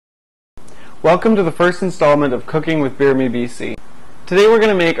Welcome to the first installment of Cooking with Beer Me BC. Today we're going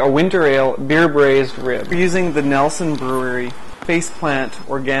to make a winter ale beer braised rib. We're using the Nelson Brewery Faceplant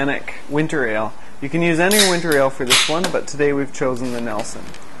Organic Winter Ale. You can use any winter ale for this one, but today we've chosen the Nelson.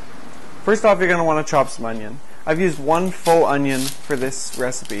 First off, you're going to want to chop some onion. I've used one full onion for this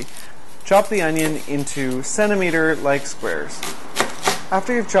recipe. Chop the onion into centimeter-like squares.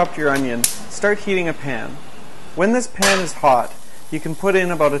 After you've chopped your onion, start heating a pan. When this pan is hot, you can put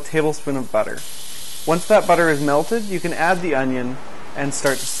in about a tablespoon of butter. Once that butter is melted, you can add the onion and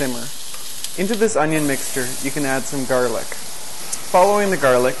start to simmer. Into this onion mixture, you can add some garlic. Following the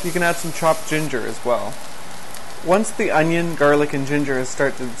garlic, you can add some chopped ginger as well. Once the onion, garlic, and ginger has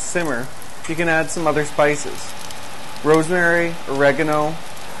started to simmer, you can add some other spices. Rosemary, oregano,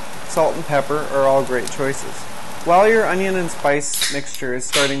 salt and pepper are all great choices. While your onion and spice mixture is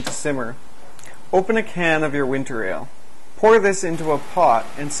starting to simmer, open a can of your winter ale. Pour this into a pot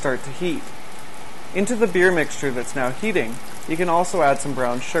and start to heat. Into the beer mixture that's now heating, you can also add some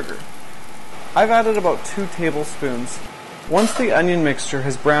brown sugar. I've added about 2 tablespoons. Once the onion mixture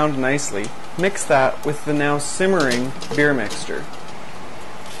has browned nicely, mix that with the now simmering beer mixture.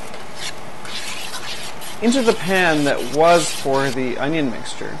 Into the pan that was for the onion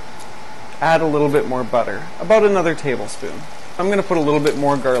mixture, add a little bit more butter, about another tablespoon. I'm going to put a little bit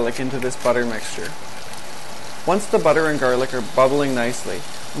more garlic into this butter mixture. Once the butter and garlic are bubbling nicely,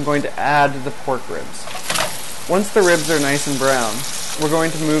 I'm going to add the pork ribs. Once the ribs are nice and brown, we're going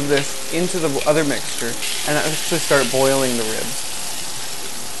to move this into the other mixture and actually start boiling the ribs.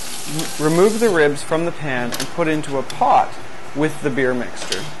 Remove the ribs from the pan and put into a pot with the beer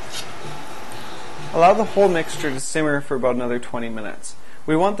mixture. Allow the whole mixture to simmer for about another 20 minutes.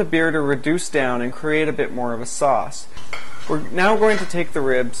 We want the beer to reduce down and create a bit more of a sauce. We're now going to take the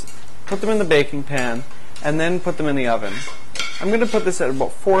ribs, put them in the baking pan, and then put them in the oven. I'm going to put this at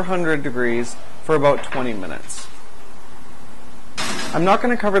about 400 degrees for about 20 minutes. I'm not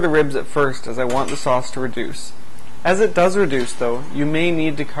going to cover the ribs at first as I want the sauce to reduce. As it does reduce though, you may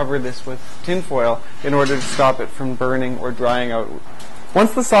need to cover this with tin foil in order to stop it from burning or drying out.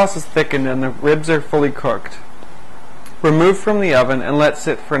 Once the sauce is thickened and the ribs are fully cooked, remove from the oven and let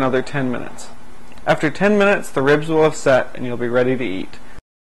sit for another 10 minutes. After 10 minutes, the ribs will have set and you'll be ready to eat.